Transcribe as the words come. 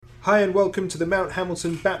Hi and welcome to the Mount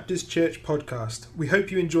Hamilton Baptist Church podcast. We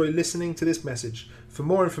hope you enjoy listening to this message. For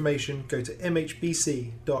more information, go to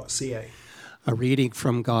mhbc.ca. A reading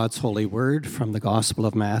from God's holy word from the Gospel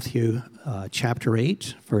of Matthew, chapter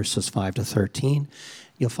 8, verses 5 to 13.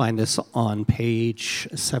 You'll find this on page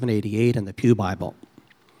 788 in the Pew Bible.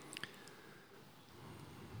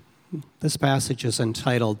 This passage is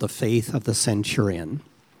entitled The Faith of the Centurion.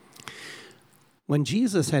 When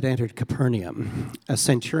Jesus had entered Capernaum, a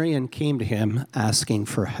centurion came to him asking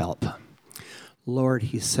for help. "Lord,"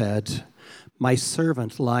 he said, "my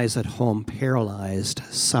servant lies at home paralyzed,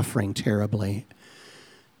 suffering terribly."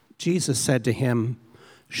 Jesus said to him,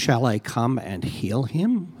 "Shall I come and heal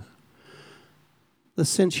him?" The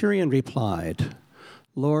centurion replied,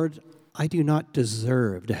 "Lord, I do not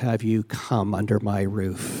deserve to have you come under my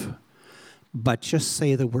roof, but just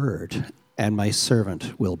say the word, and my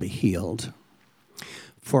servant will be healed.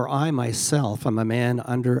 For I myself am a man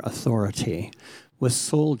under authority, with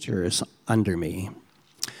soldiers under me.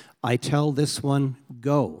 I tell this one,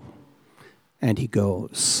 'Go,' and he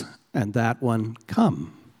goes, and that one,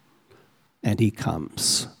 'Come,' and he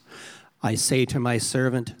comes. I say to my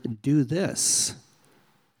servant, 'Do this,'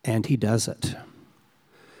 and he does it."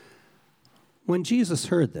 When Jesus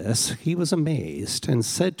heard this, he was amazed and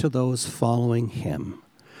said to those following him,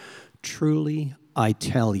 "Truly, I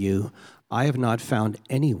tell you, I have not found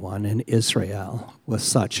anyone in Israel with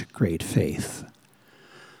such great faith.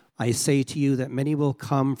 I say to you that many will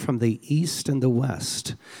come from the east and the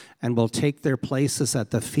west and will take their places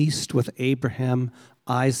at the feast with Abraham,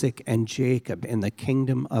 Isaac, and Jacob in the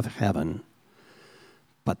kingdom of heaven.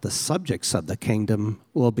 But the subjects of the kingdom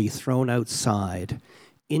will be thrown outside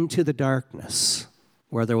into the darkness,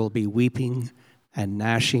 where there will be weeping and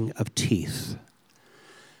gnashing of teeth."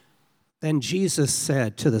 Then Jesus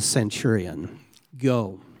said to the centurion,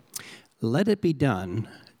 "Go, let it be done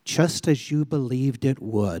just as you believed it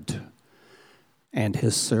would." And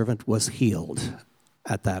his servant was healed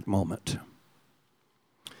at that moment.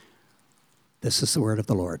 This is the word of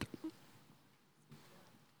the Lord.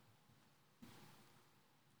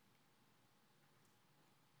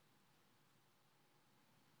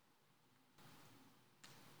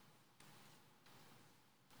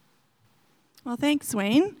 Well, thanks,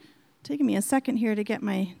 Wayne. Taking me a second here to get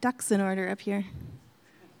my ducks in order up here.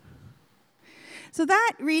 So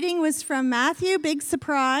that reading was from Matthew. Big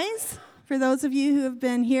surprise for those of you who have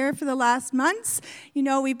been here for the last months. You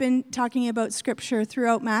know we've been talking about Scripture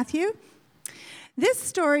throughout Matthew. This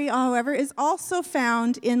story, however, is also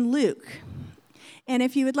found in Luke. And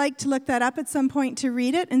if you would like to look that up at some point to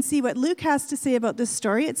read it and see what Luke has to say about this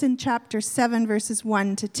story, it's in chapter 7, verses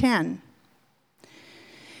 1 to 10.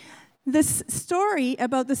 This story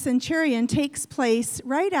about the centurion takes place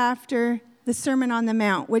right after the Sermon on the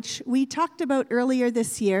Mount, which we talked about earlier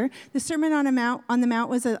this year. The Sermon on the Mount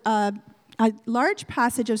was a large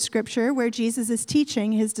passage of Scripture where Jesus is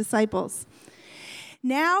teaching his disciples.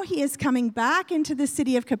 Now he is coming back into the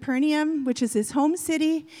city of Capernaum, which is his home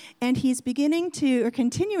city, and he's continuing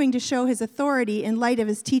to show his authority in light of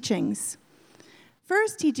his teachings.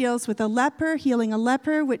 First, he deals with a leper, healing a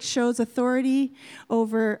leper, which shows authority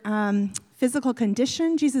over physical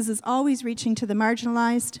condition. Jesus is always reaching to the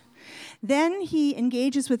marginalized. Then he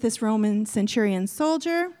engages with this Roman centurion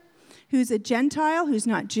soldier, who's a Gentile, who's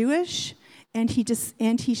not Jewish, and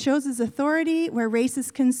he shows his authority where race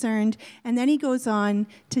is concerned, and then he goes on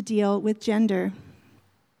to deal with gender.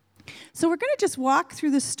 So we're going to just walk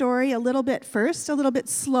through the story a little bit first, a little bit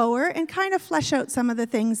slower, and kind of flesh out some of the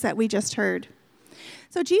things that we just heard.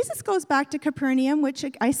 So Jesus goes back to Capernaum, which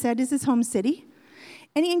I said is his home city,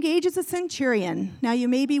 and he engages a centurion. Now you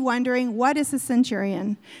may be wondering, what is a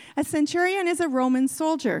centurion? A centurion is a Roman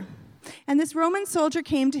soldier. And this Roman soldier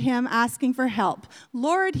came to him asking for help.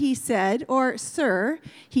 "Lord," he said, or "Sir,"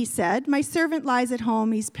 he said, "my servant lies at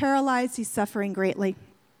home. He's paralyzed. He's suffering greatly."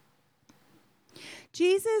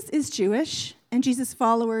 Jesus is Jewish, and Jesus'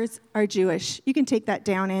 followers are Jewish. You can take that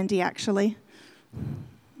down, Andy, actually.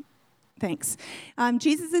 Thanks.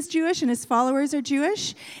 Jesus is Jewish and his followers are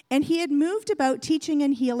Jewish, and he had moved about teaching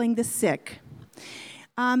and healing the sick.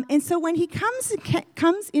 And so when he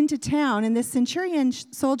comes into town and the centurion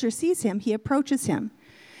soldier sees him, he approaches him.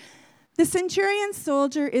 The centurion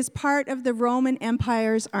soldier is part of the Roman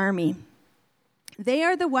Empire's army. They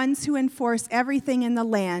are the ones who enforce everything in the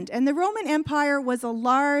land, and the Roman Empire was a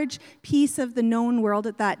large piece of the known world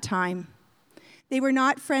at that time. They were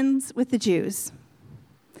not friends with the Jews.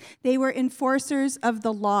 They were enforcers of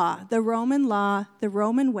the law, the Roman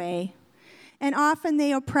way, and often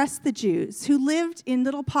they oppressed the Jews, who lived in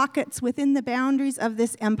little pockets within the boundaries of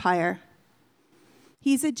this empire.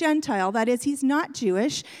 He's a Gentile. That is, he's not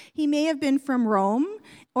Jewish. He may have been from Rome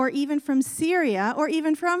or even from Syria or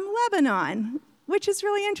even from Lebanon, which is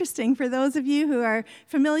really interesting for those of you who are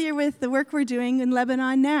familiar with the work we're doing in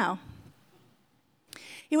Lebanon now.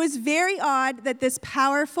 It was very odd that this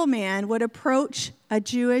powerful man would approach a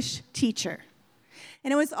Jewish teacher.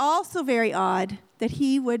 And it was also very odd that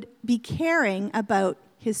he would be caring about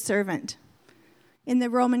his servant. In the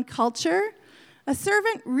Roman culture, a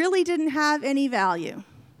servant really didn't have any value.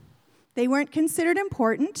 They weren't considered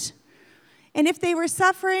important, and if they were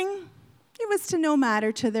suffering, it was to no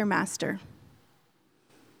matter to their master.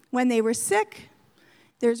 When they were sick,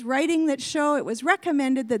 there's writing that show it was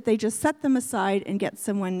recommended that they just set them aside and get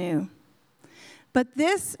someone new. But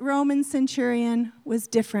this Roman centurion was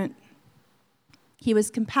different. He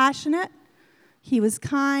was compassionate, he was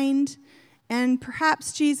kind, and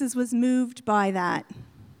perhaps Jesus was moved by that.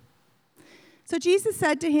 So Jesus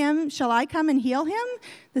said to him, "Shall I come and heal him?"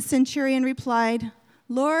 The centurion replied,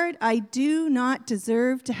 "Lord, I do not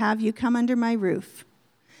deserve to have you come under my roof,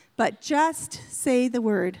 but just say the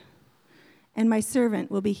word, and my servant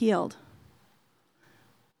will be healed."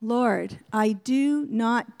 Lord, I do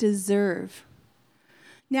not deserve.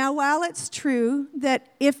 Now, while it's true that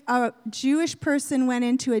if a Jewish person went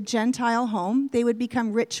into a Gentile home, they would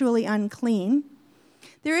become ritually unclean,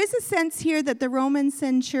 there is a sense here that the Roman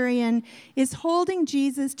centurion is holding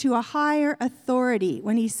Jesus to a higher authority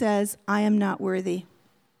when he says, "I am not worthy."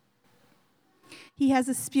 He has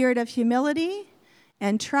a spirit of humility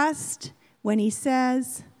and trust when he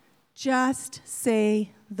says, "Just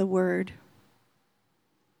say the word."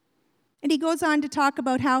 And he goes on to talk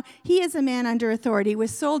about how he is a man under authority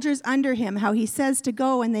with soldiers under him, how he says to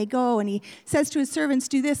go and they go, and he says to his servants,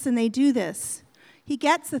 "Do this," and they do this. He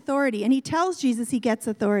gets authority, and he tells Jesus he gets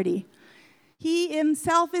authority. He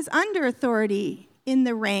himself is under authority in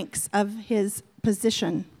the ranks of his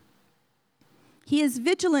position. He is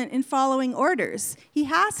vigilant in following orders. He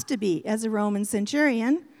has to be as a Roman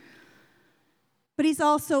centurion. But he's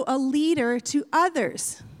also a leader to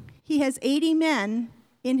others. He has 80 men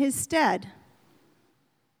in his stead.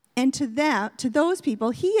 And to those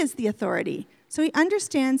people, he is the authority. So he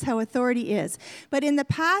understands how authority is. But in the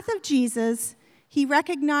path of Jesus, he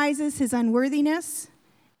recognizes his unworthiness,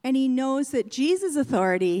 and he knows that Jesus'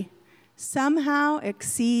 authority somehow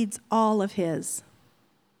exceeds all of his.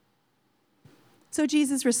 So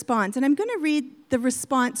Jesus responds, and I'm going to read the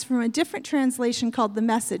response from a different translation called The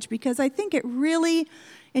Message, because I think it really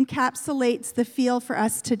encapsulates the feel for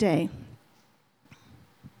us today.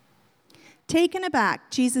 Taken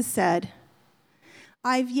aback, Jesus said,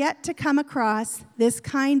 "I've yet to come across this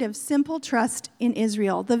kind of simple trust in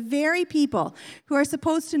Israel, the very people who are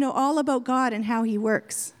supposed to know all about God and how he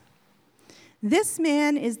works. This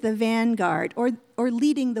man is the vanguard, or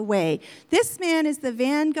leading the way. This man is the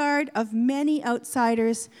vanguard of many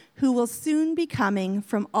outsiders who will soon be coming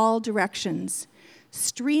from all directions,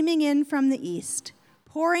 streaming in from the east,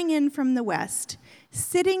 pouring in from the west,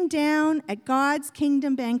 sitting down at God's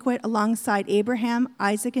kingdom banquet alongside Abraham,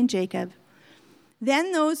 Isaac, and Jacob.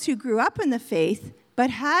 Then those who grew up in the faith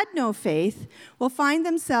but had no faith will find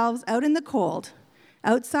themselves out in the cold,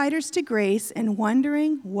 outsiders to grace, and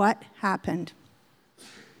wondering what happened."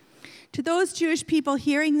 To those Jewish people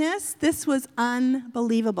hearing this was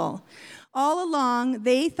unbelievable. All along,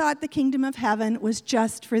 they thought the kingdom of heaven was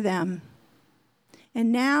just for them.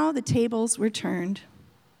 And now the tables were turned.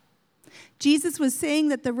 Jesus was saying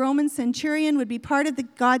that the Roman centurion would be part of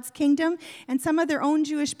God's kingdom, and some of their own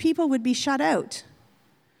Jewish people would be shut out.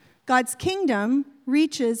 God's kingdom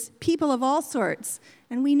reaches people of all sorts,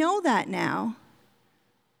 and we know that now.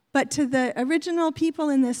 But to the original people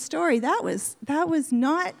in this story, that was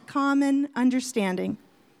not common understanding.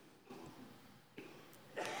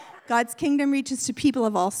 God's kingdom reaches to people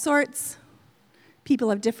of all sorts,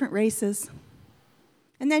 people of different races.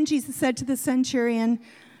 And then Jesus said to the centurion,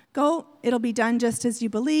 "Go, it'll be done just as you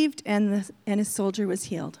believed," and his soldier was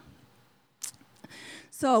healed.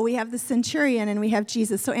 So we have the centurion and we have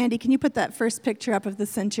Jesus. So Andy, can you put that first picture up of the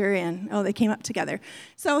centurion? Oh, they came up together.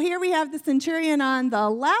 So here we have the centurion on the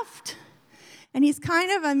left, and he's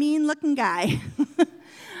kind of a mean-looking guy.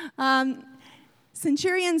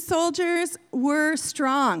 Centurion soldiers were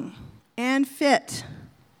strong and fit.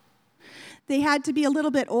 They had to be a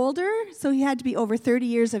little bit older, so he had to be over 30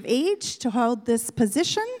 years of age to hold this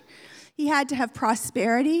position. He had to have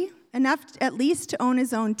prosperity, enough at least to own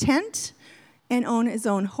his own tent and own his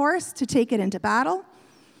own horse to take it into battle.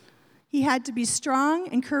 He had to be strong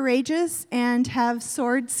and courageous and have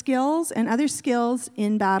sword skills and other skills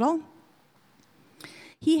in battle.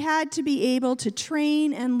 He had to be able to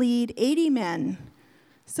train and lead 80 men,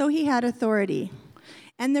 so he had authority.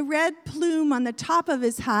 And the red plume on the top of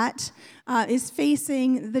his hat is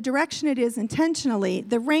facing the direction it is intentionally.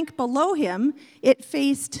 The rank below him, it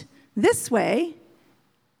faced this way,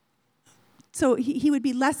 so he would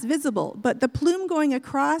be less visible. But the plume going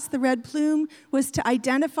across, the red plume, was to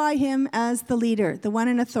identify him as the leader, the one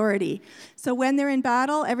in authority. So when they're in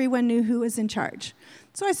battle, everyone knew who was in charge.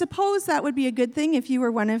 So I suppose that would be a good thing if you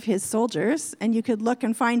were one of his soldiers and you could look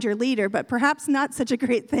and find your leader, but perhaps not such a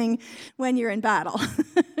great thing when you're in battle.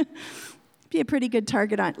 Be a pretty good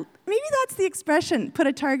target on. Maybe that's the expression, put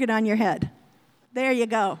a target on your head. There you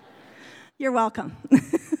go. You're welcome.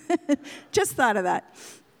 Just thought of that.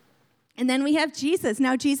 And then we have Jesus.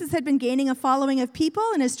 Now, Jesus had been gaining a following of people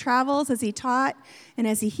in his travels as he taught and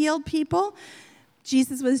as he healed people.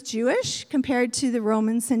 Jesus was Jewish compared to the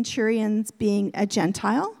Roman centurions being a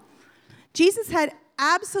Gentile. Jesus had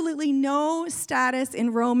absolutely no status in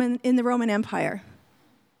the Roman Empire.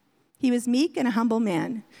 He was meek and a humble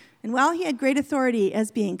man. And while he had great authority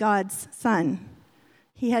as being God's son,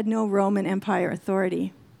 he had no Roman Empire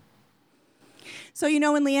authority. So,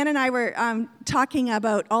 when Leanne and I were talking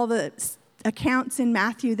about all the accounts in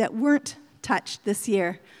Matthew that weren't touched this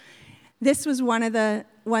year, this was one of the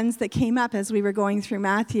ones that came up as we were going through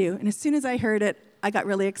Matthew. And as soon as I heard it, I got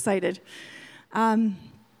really excited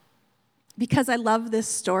because I love this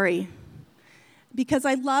story. Because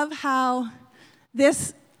I love how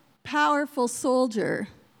this powerful soldier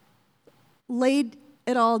laid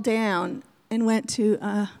it all down and went to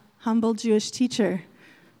a humble Jewish teacher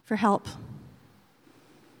for help.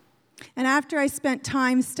 And after I spent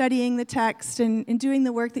time studying the text and doing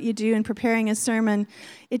the work that you do and preparing a sermon,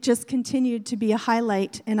 it just continued to be a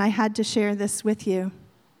highlight, and I had to share this with you.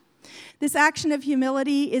 This action of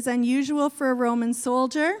humility is unusual for a Roman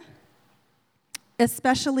soldier,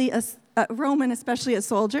 especially a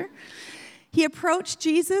soldier. He approached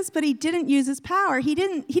Jesus, but he didn't use his power. He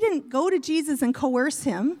didn't go to Jesus and coerce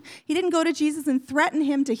him. He didn't go to Jesus and threaten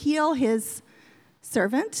him to heal his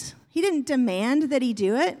servant. He didn't demand that he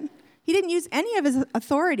do it. He didn't use any of his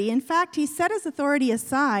authority. In fact, he set his authority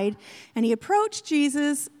aside, and he approached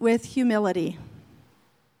Jesus with humility.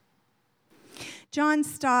 John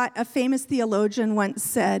Stott, a famous theologian, once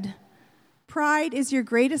said, "Pride is your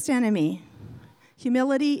greatest enemy.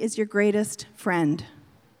 Humility is your greatest friend."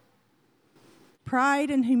 Pride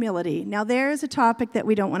and humility. Now, there's a topic that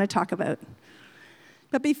we don't want to talk about.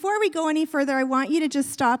 But before we go any further, I want you to just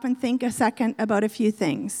stop and think a second about a few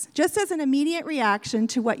things, just as an immediate reaction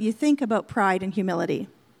to what you think about pride and humility.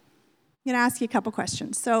 I'm going to ask you a couple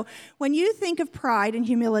questions. So, when you think of pride and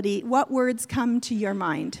humility, what words come to your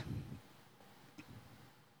mind?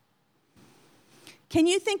 Can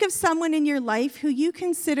you think of someone in your life who you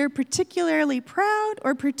consider particularly proud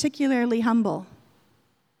or particularly humble?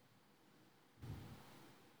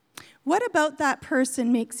 What about that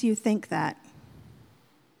person makes you think that?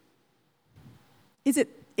 Is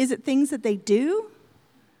it things that they do?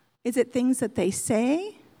 Is it things that they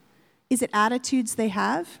say? Is it attitudes they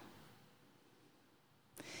have?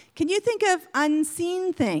 Can you think of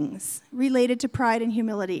unseen things related to pride and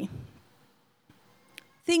humility?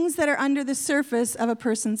 Things that are under the surface of a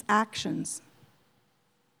person's actions.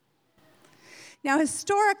 Now,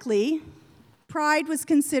 historically, pride was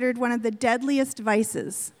considered one of the deadliest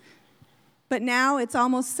vices, but now it's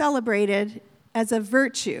almost celebrated as a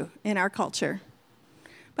virtue in our culture.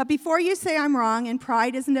 But before you say I'm wrong and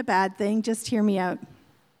pride isn't a bad thing, just hear me out.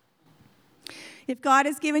 If God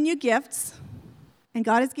has given you gifts and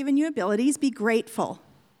God has given you abilities, be grateful.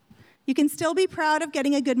 You can still be proud of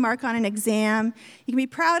getting a good mark on an exam. You can be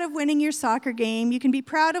proud of winning your soccer game. You can be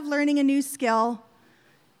proud of learning a new skill.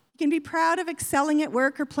 You can be proud of excelling at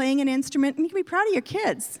work or playing an instrument. And you can be proud of your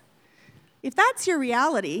kids. If that's your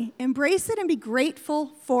reality, embrace it and be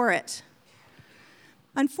grateful for it.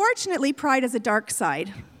 Unfortunately, pride has a dark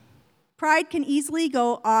side. Pride can easily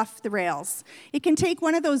go off the rails. It can take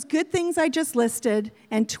one of those good things I just listed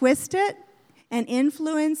and twist it and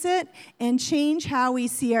influence it and change how we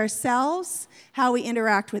see ourselves, how we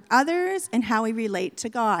interact with others, and how we relate to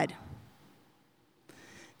God.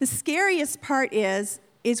 The scariest part is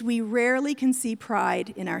we rarely can see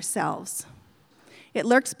pride in ourselves. It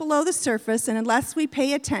lurks below the surface, and unless we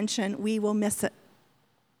pay attention, we will miss it.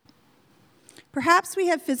 Perhaps we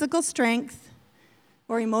have physical strength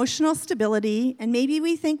or emotional stability, and maybe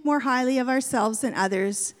we think more highly of ourselves than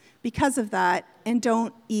others because of that and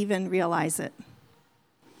don't even realize it.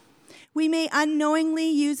 We may unknowingly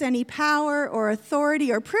use any power or authority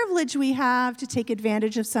or privilege we have to take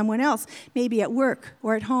advantage of someone else, maybe at work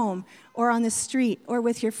or at home or on the street or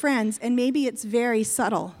with your friends, and maybe it's very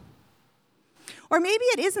subtle. Or maybe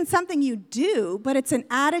it isn't something you do, but it's an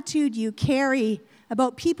attitude you carry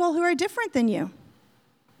about people who are different than you.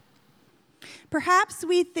 Perhaps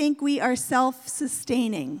we think we are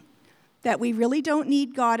self-sustaining, that we really don't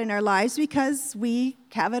need God in our lives because we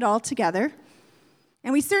have it all together.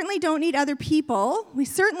 And we certainly don't need other people. We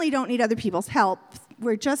certainly don't need other people's help.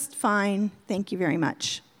 We're just fine. Thank you very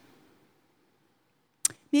much.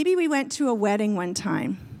 Maybe we went to a wedding one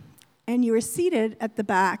time, and you were seated at the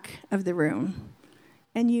back of the room,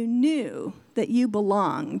 and you knew that you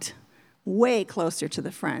belonged way closer to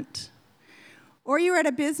the front. Or you were at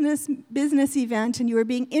a business event, and you were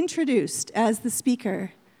being introduced as the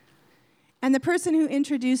speaker, and the person who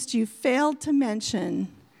introduced you failed to mention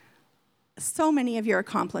so many of your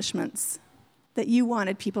accomplishments that you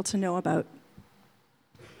wanted people to know about.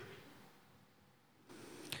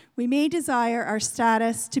 We may desire our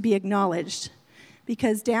status to be acknowledged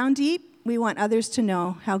because down deep, we want others to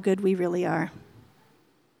know how good we really are.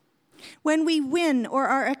 When we win or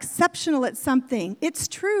are exceptional at something, it's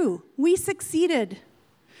true, we succeeded.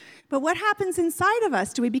 But what happens inside of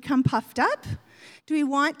us? Do we become puffed up? Do we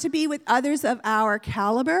want to be with others of our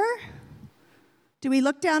caliber? Do we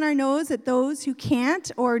look down our nose at those who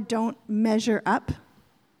can't or don't measure up?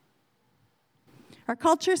 Our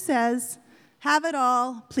culture says, have it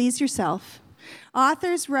all, please yourself.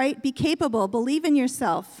 Authors write, be capable, believe in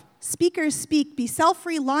yourself. Speakers speak, be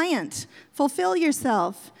self-reliant, fulfill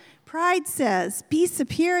yourself. Pride says, be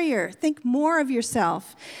superior, think more of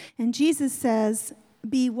yourself. And Jesus says,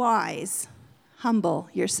 be wise, humble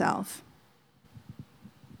yourself.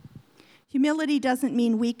 Humility doesn't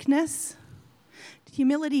mean weakness.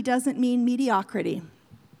 Humility doesn't mean mediocrity.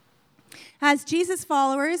 As Jesus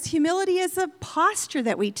followers, humility is a posture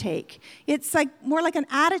that we take. It's more like an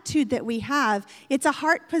attitude that we have. It's a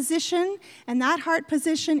heart position, and that heart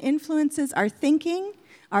position influences our thinking,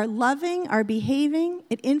 our loving, our behaving.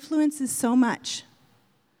 It influences so much.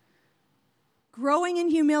 Growing in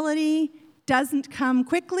humility doesn't come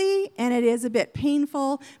quickly, and it is a bit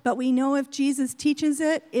painful, but we know if Jesus teaches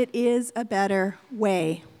it, it is a better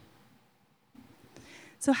way.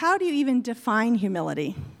 So how do you even define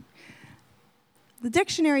humility? The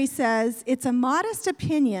dictionary says it's a modest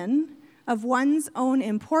opinion of one's own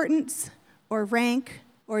importance or rank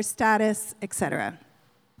or status, etc.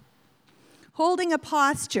 Holding a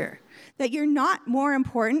posture that you're not more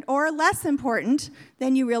important or less important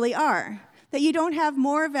than you really are, that you don't have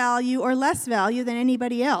more value or less value than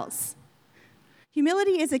anybody else.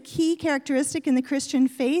 Humility is a key characteristic in the Christian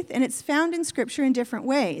faith, and it's found in Scripture in different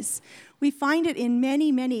ways. We find it in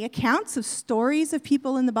many, many accounts of stories of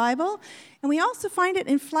people in the Bible, and we also find it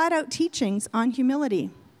in flat-out teachings on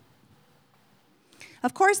humility.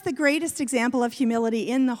 Of course, the greatest example of humility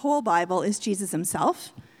in the whole Bible is Jesus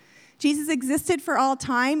himself. Jesus existed for all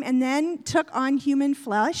time and then took on human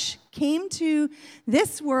flesh, came to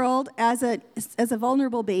this world as a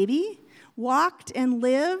vulnerable baby, walked and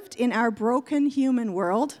lived in our broken human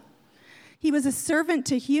world. He was a servant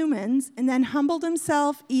to humans and then humbled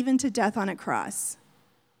himself even to death on a cross.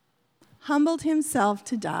 Humbled himself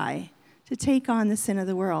to die, to take on the sin of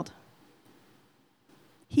the world.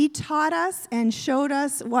 He taught us and showed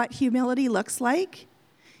us what humility looks like.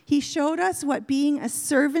 He showed us what being a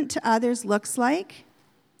servant to others looks like.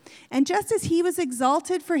 And just as he was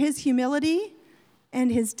exalted for his humility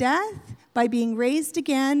and his death by being raised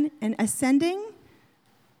again and ascending,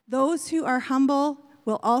 those who are humble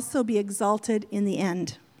will also be exalted in the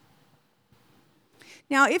end.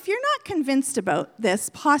 Now, if you're not convinced about this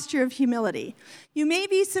posture of humility, you may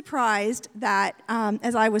be surprised that,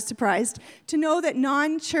 as I was surprised, to know that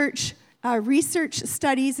non-church research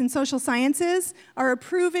studies in social sciences are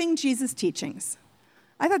approving Jesus' teachings.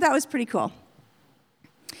 I thought that was pretty cool.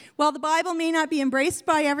 While the Bible may not be embraced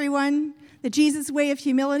by everyone, the Jesus way of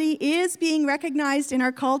humility is being recognized in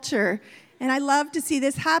our culture. And I love to see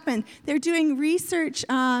this happen. They're doing research,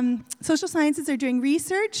 social sciences are doing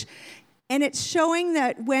research, and it's showing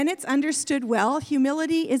that when it's understood well,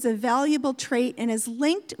 humility is a valuable trait and is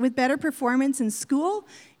linked with better performance in school,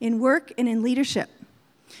 in work, and in leadership.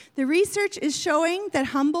 The research is showing that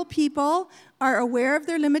humble people are aware of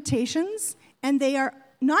their limitations, and they are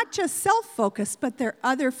not just self-focused, but they're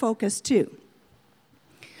other-focused too.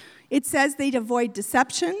 It says they'd avoid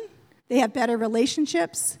deception, they have better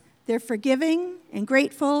relationships, they're forgiving and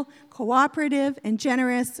grateful, cooperative and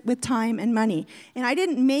generous with time and money. And I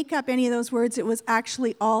didn't make up any of those words. It was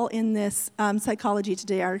actually all in this Psychology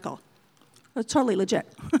Today article. It was totally legit.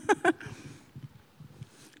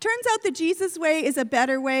 Turns out the Jesus way is a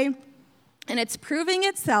better way, and it's proving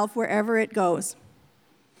itself wherever it goes.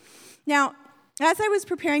 Now, as I was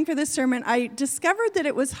preparing for this sermon, I discovered that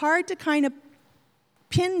it was hard to kind of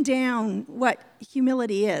pin down what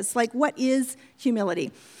humility is. Like, what is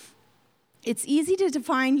humility? It's easy to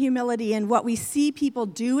define humility in what we see people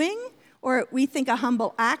doing or we think a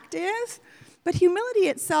humble act is, but humility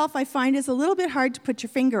itself, I find, is a little bit hard to put your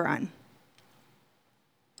finger on.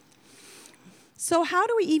 So how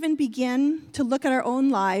do we even begin to look at our own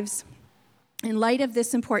lives in light of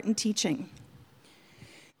this important teaching?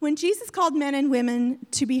 When Jesus called men and women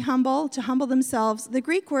to be humble, to humble themselves, the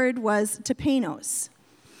Greek word was tapeinos.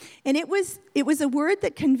 And it was a word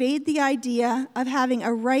that conveyed the idea of having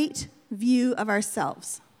a right view of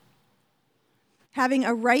ourselves. Having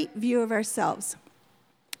a right view of ourselves.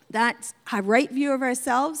 That's a right view of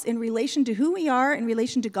ourselves in relation to who we are, in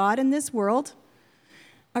relation to God in this world.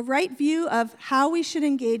 A right view of how we should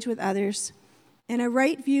engage with others. And a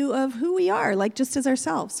right view of who we are, like just as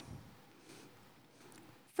ourselves.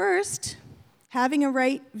 First, having a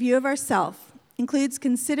right view of ourselves includes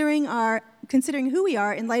considering who we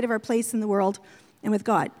are in light of our place in the world and with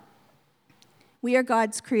God. We are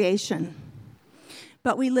God's creation,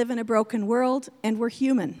 but we live in a broken world and we're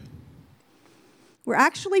human. We're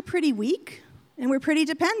actually pretty weak and we're pretty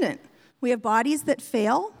dependent. We have bodies that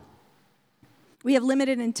fail. We have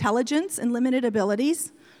limited intelligence and limited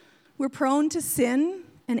abilities. We're prone to sin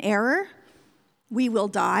and error. We will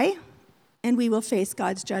die, and we will face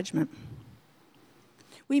God's judgment.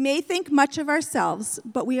 We may think much of ourselves,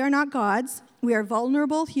 but we are not gods. We are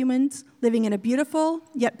vulnerable humans living in a beautiful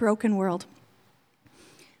yet broken world.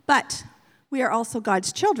 But we are also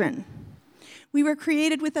God's children. We were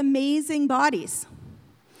created with amazing bodies.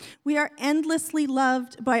 We are endlessly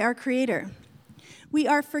loved by our Creator. We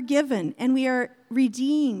are forgiven and we are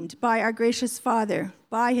redeemed by our gracious Father,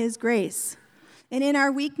 by His grace. And in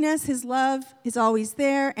our weakness, His love is always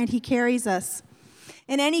there and He carries us.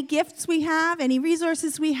 And any gifts we have, any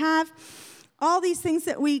resources we have, all these things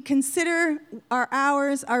that we consider are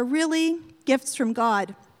ours are really gifts from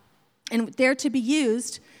God. And they're to be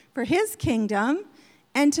used for His kingdom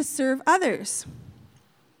and to serve others.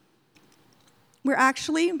 We're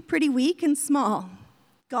actually pretty weak and small.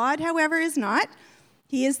 God, however, is not.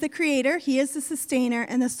 He is the creator, He is the sustainer,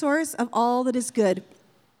 and the source of all that is good.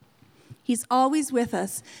 He's always with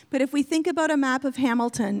us. But if we think about a map of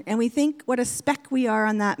Hamilton, and we think what a speck we are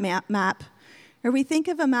on that map, or we think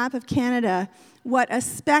of a map of Canada, what a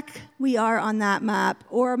speck we are on that map,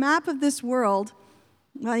 or a map of this world,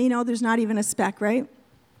 well, there's not even a speck, right?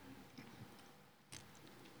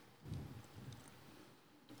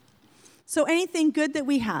 So anything good that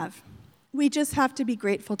we have, we just have to be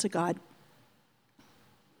grateful to God.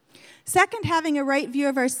 Second, having a right view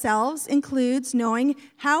of ourselves includes knowing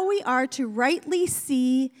how we are to rightly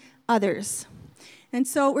see others. And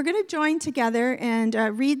so we're going to join together and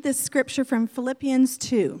read this scripture from Philippians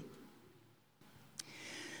 2.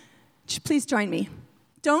 Please join me.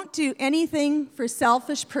 Don't do anything for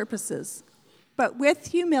selfish purposes, but with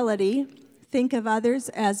humility, think of others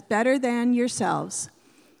as better than yourselves.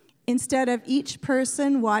 Instead of each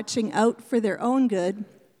person watching out for their own good,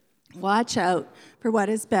 watch out for what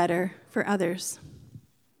is better for others.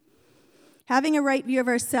 Having a right view of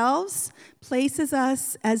ourselves places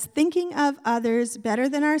us as thinking of others better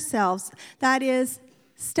than ourselves. That is,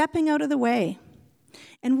 stepping out of the way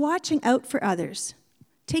and watching out for others,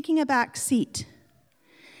 taking a back seat.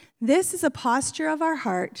 This is a posture of our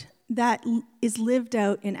heart that is lived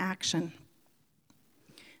out in action.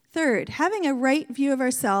 Third, having a right view of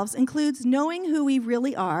ourselves includes knowing who we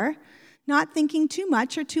really are, not thinking too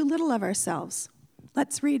much or too little of ourselves.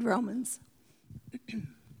 Let's read Romans.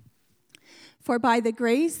 For by the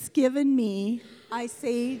grace given me, I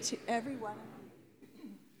say to everyone,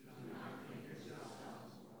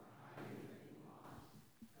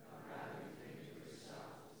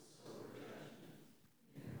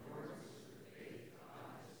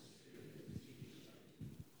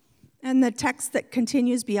 and the text that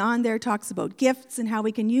continues beyond there talks about gifts and how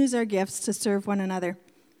we can use our gifts to serve one another.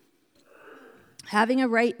 Having a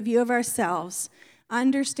right view of ourselves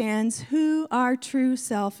understands who our true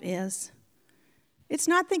self is. It's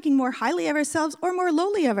not thinking more highly of ourselves or more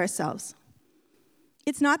lowly of ourselves.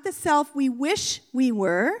 It's not the self we wish we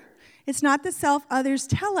were. It's not the self others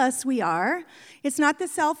tell us we are. It's not the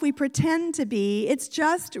self we pretend to be. It's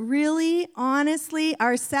just really, honestly,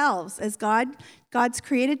 ourselves as God's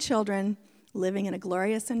created children living in a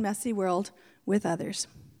glorious and messy world with others.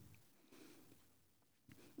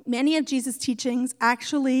 Many of Jesus' teachings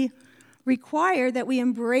actually require that we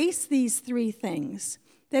embrace these three things.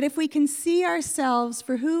 That if we can see ourselves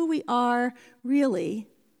for who we are really,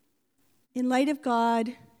 in light of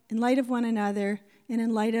God, in light of one another, and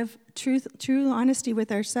in light of true honesty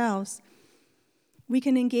with ourselves, we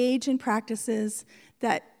can engage in practices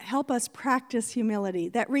that help us practice humility,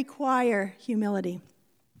 that require humility.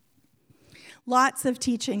 Lots of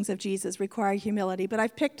teachings of Jesus require humility, but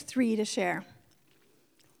I've picked 3 to share.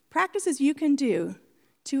 Practices you can do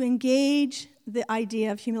to engage the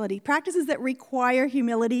idea of humility. Practices that require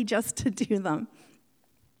humility just to do them.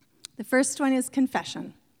 The first one is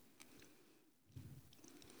confession.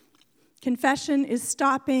 Confession is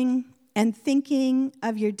stopping and thinking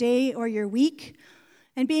of your day or your week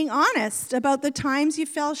and being honest about the times you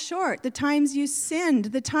fell short, the times you sinned,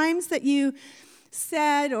 the times that you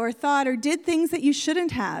said or thought or did things that you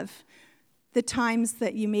shouldn't have, the times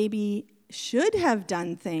that you maybe should have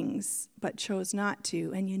done things but chose not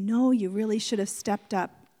to, and you know you really should have stepped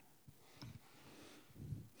up.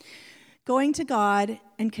 Going to God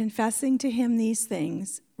and confessing to Him these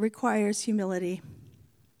things requires humility.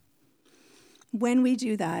 When we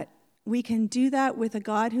do that, we can do that with a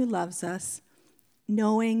God who loves us,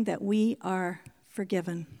 knowing that we are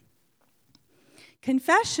forgiven.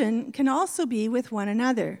 Confession can also be with one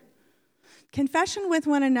another. Confession with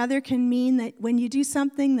one another can mean that when you do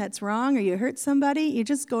something that's wrong or you hurt somebody, you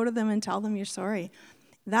just go to them and tell them you're sorry.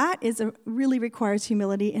 That really requires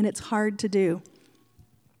humility, and it's hard to do.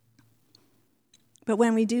 But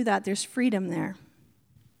when we do that, there's freedom there.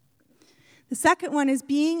 The second one is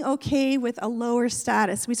being okay with a lower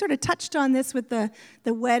status. We sort of touched on this with the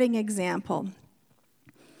wedding example.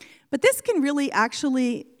 But this can really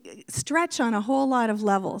actually stretch on a whole lot of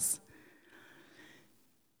levels.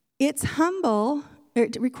 It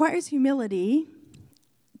requires humility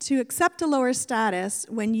to accept a lower status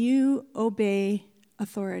when you obey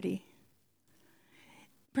authority.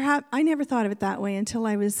 Perhaps I never thought of it that way until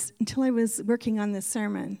I was working on this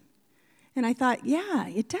sermon. And I thought, yeah,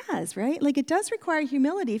 it does, right? Like, it does require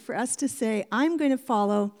humility for us to say, I'm going to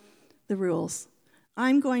follow the rules.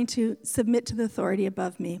 I'm going to submit to the authority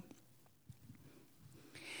above me.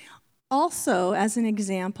 Also, as an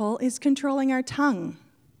example, is controlling our tongue.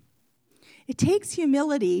 It takes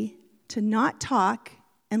humility to not talk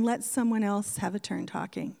and let someone else have a turn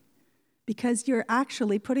talking, because you're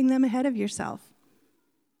actually putting them ahead of yourself.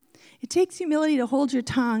 It takes humility to hold your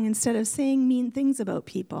tongue instead of saying mean things about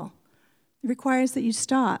people. It requires that you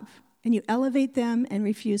stop and you elevate them and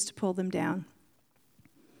refuse to pull them down.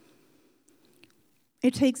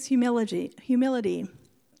 It takes humility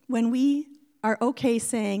when we are okay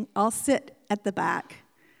saying, I'll sit at the back.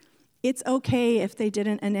 It's okay if they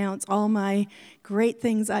didn't announce all my great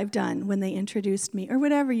things I've done when they introduced me, or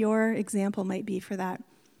whatever your example might be for that.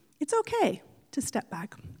 It's okay to step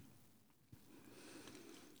back.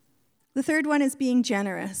 The third one is being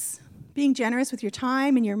generous. Being generous with your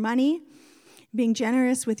time and your money, being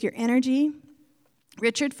generous with your energy.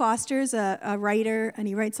 Richard Foster's a writer, and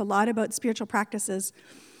he writes a lot about spiritual practices.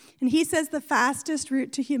 And he says the fastest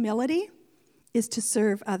route to humility is to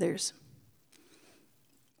serve others.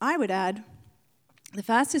 I would add, the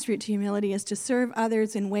fastest route to humility is to serve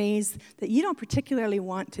others in ways that you don't particularly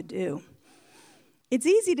want to do. It's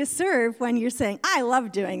easy to serve when you're saying, I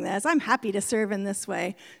love doing this. I'm happy to serve in this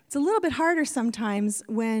way. It's a little bit harder sometimes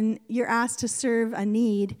when you're asked to serve a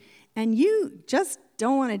need and you just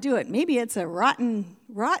don't want to do it. Maybe it's a rotten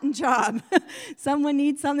job. Someone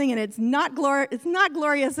needs something and it's not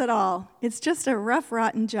glorious at all. It's just a rough,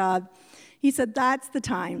 rotten job. He said that's the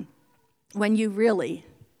time when you really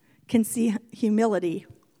can see humility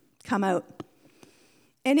come out.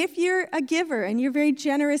 And if you're a giver and you're very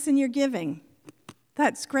generous in your giving,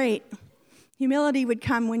 that's great. Humility would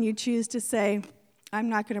come when you choose to say, I'm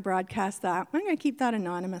not going to broadcast that. I'm going to keep that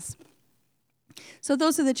anonymous. So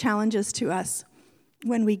those are the challenges to us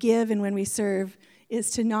when we give and when we serve, is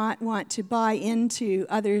to not want to buy into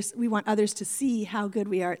others. We want others to see how good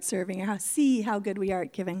we are at serving, or see how good we are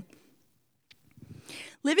at giving.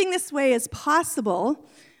 Living this way is possible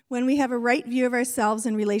when we have a right view of ourselves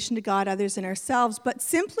in relation to God, others, and ourselves, but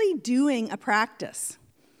simply doing a practice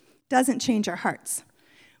doesn't change our hearts.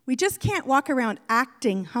 We just can't walk around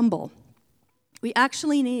acting humble. We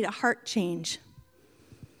actually need a heart change.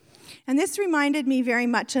 And this reminded me very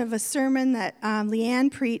much of a sermon that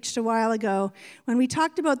Leanne preached a while ago when we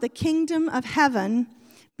talked about the kingdom of heaven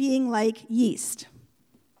being like yeast.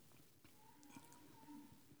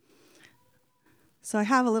 So I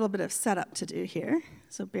have a little bit of setup to do here,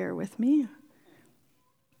 so bear with me.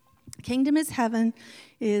 Kingdom is heaven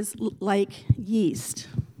is like yeast.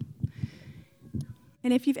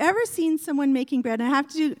 And if you've ever seen someone making bread, and I have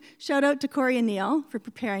to shout out to Corey and Neil for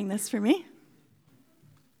preparing this for me,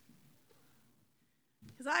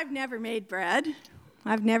 because I've never made bread.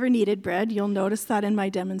 I've never kneaded bread. You'll notice that in my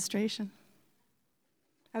demonstration.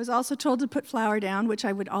 I was also told to put flour down, which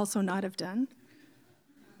I would also not have done.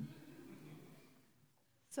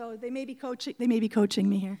 So they may be coaching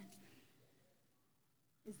me here.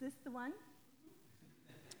 Is this the one?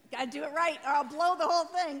 Gotta do it right, or I'll blow the whole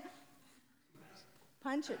thing.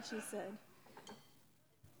 Punch it, she said.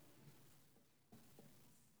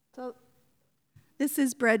 So this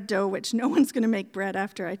is bread dough, which no one's going to make bread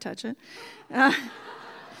after I touch it.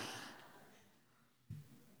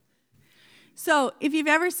 So if you've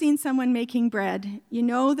ever seen someone making bread, you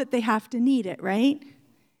know that they have to knead it, right?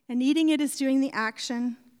 And kneading it is doing the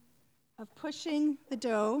action of pushing the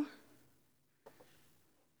dough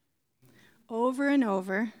over and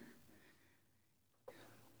over.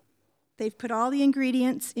 They've put all the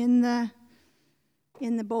ingredients in the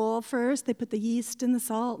bowl first. They put the yeast and the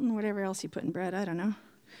salt and whatever else you put in bread. I don't know.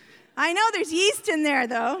 I know there's yeast in there,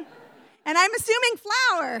 though. And I'm assuming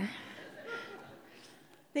flour.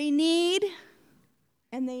 They knead,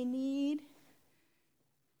 and they knead,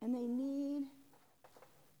 and they knead.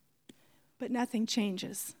 But nothing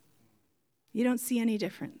changes. You don't see any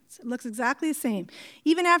difference. It looks exactly the same.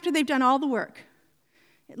 Even after they've done all the work,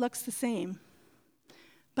 it looks the same.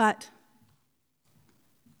 But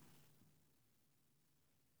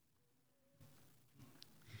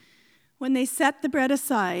when they set the bread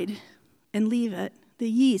aside and leave it, the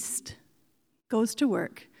yeast goes to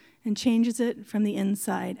work and changes it from the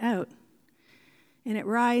inside out. And it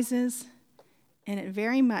rises, and it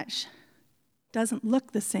very much doesn't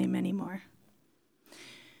look the same anymore.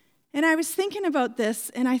 And I was thinking about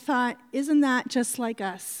this, and I thought, isn't that just like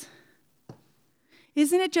us?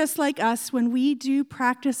 Isn't it just like us when we do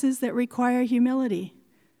practices that require humility?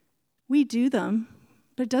 We do them,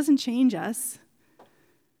 but it doesn't change us.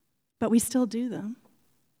 But we still do them.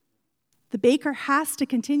 The baker has to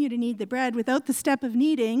continue to knead the bread. Without the step of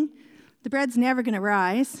kneading, the bread's never going to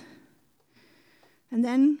rise. And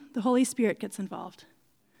then the Holy Spirit gets involved.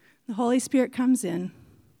 The Holy Spirit comes in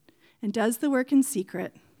and does the work in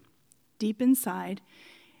secret, deep inside,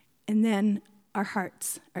 and then our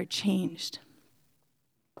hearts are changed.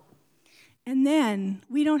 And then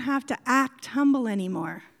we don't have to act humble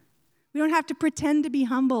anymore. We don't have to pretend to be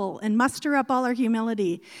humble and muster up all our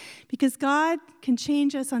humility, because God can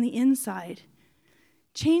change us on the inside.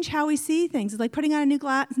 Change how we see things. It's like putting on a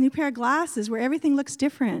new pair of glasses where everything looks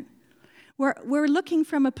different. We're looking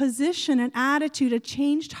from a position, an attitude, a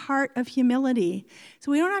changed heart of humility.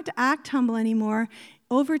 So we don't have to act humble anymore.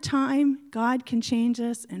 Over time, God can change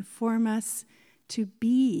us and form us to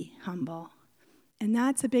be humble. And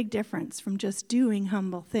that's a big difference from just doing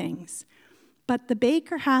humble things. But the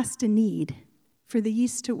baker has to knead for the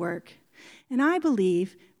yeast to work. And I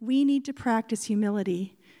believe we need to practice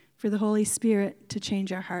humility for the Holy Spirit to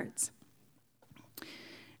change our hearts.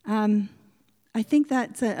 I think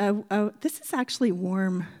that's this is actually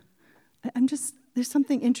warm. There's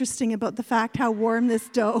something interesting about the fact how warm this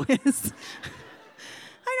dough is.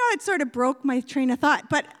 I know it sort of broke my train of thought,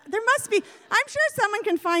 but there must be, I'm sure someone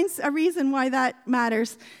can find a reason why that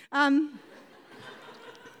matters.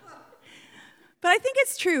 But I think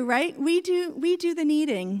it's true, right? We do the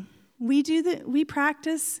kneading. We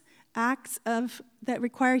practice acts that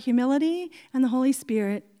require humility, and the Holy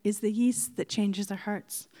Spirit is the yeast that changes our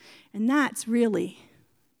hearts. And that's really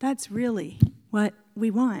what we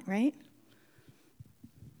want, right?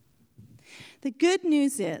 The good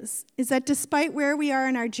news is that despite where we are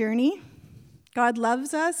in our journey, God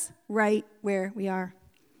loves us right where we are.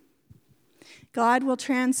 God will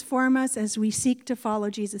transform us as we seek to follow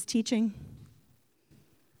Jesus' teaching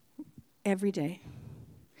every day.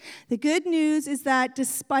 The good news is that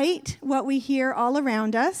despite what we hear all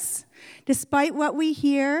around us, despite what we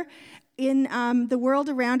hear in the world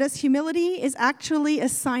around us, humility is actually a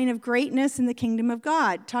sign of greatness in the kingdom of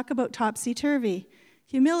God. Talk about topsy-turvy.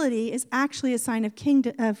 Humility is actually a sign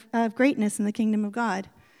of greatness in the kingdom of God.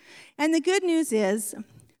 And the good news is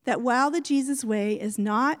that while the Jesus way is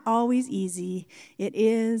not always easy, it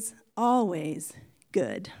is always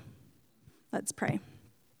good. Let's pray.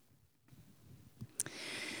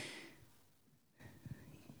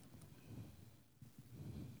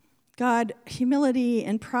 God, humility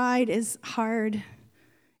and pride is hard.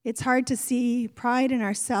 It's hard to see pride in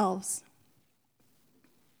ourselves.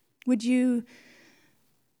 Would you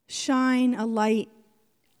shine a light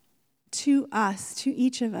to us, to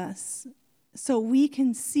each of us, so we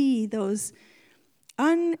can see those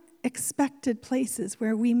unexpected places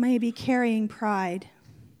where we may be carrying pride?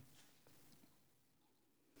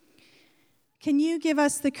 Can you give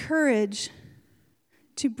us the courage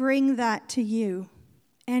to bring that to you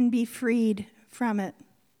and be freed from it?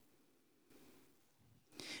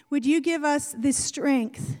 Would you give us the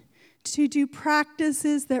strength to do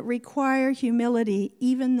practices that require humility,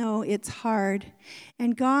 even though it's hard?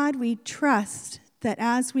 And God, we trust that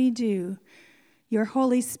as we do, your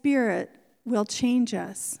Holy Spirit will change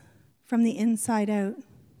us from the inside out.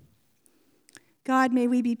 God, may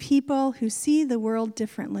we be people who see the world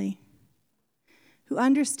differently, who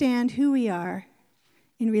understand who we are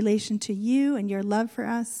in relation to you and your love for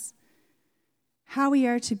us, how we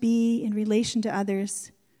are to be in relation to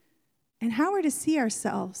others, and how we're to see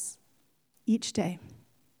ourselves each day.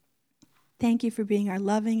 Thank you for being our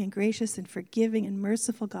loving and gracious and forgiving and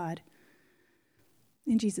merciful God.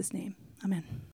 In Jesus' name, amen.